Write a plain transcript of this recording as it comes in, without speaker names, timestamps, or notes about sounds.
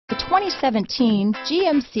2017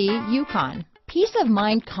 GMC Yukon. Peace of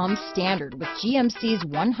mind comes standard with GMC's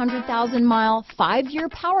 100,000-mile, 5-year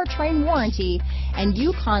powertrain warranty and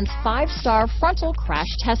Yukon's 5-star frontal crash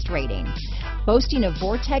test rating. Boasting a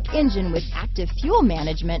Vortec engine with active fuel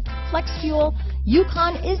management, flex fuel,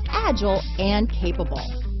 Yukon is agile and capable.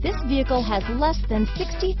 This vehicle has less than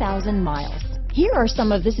 60,000 miles. Here are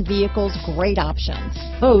some of this vehicle's great options: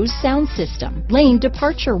 Bose sound system, lane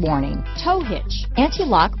departure warning, tow hitch,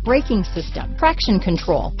 anti-lock braking system, traction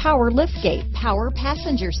control, power liftgate, power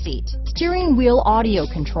passenger seat, steering wheel audio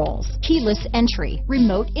controls, keyless entry,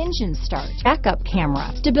 remote engine start, backup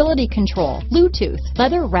camera, stability control, Bluetooth,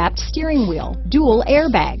 leather-wrapped steering wheel, dual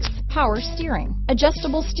airbags, power steering,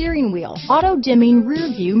 adjustable steering wheel, auto-dimming rear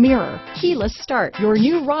view mirror, keyless start. Your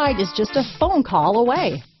new ride is just a phone call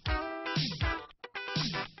away.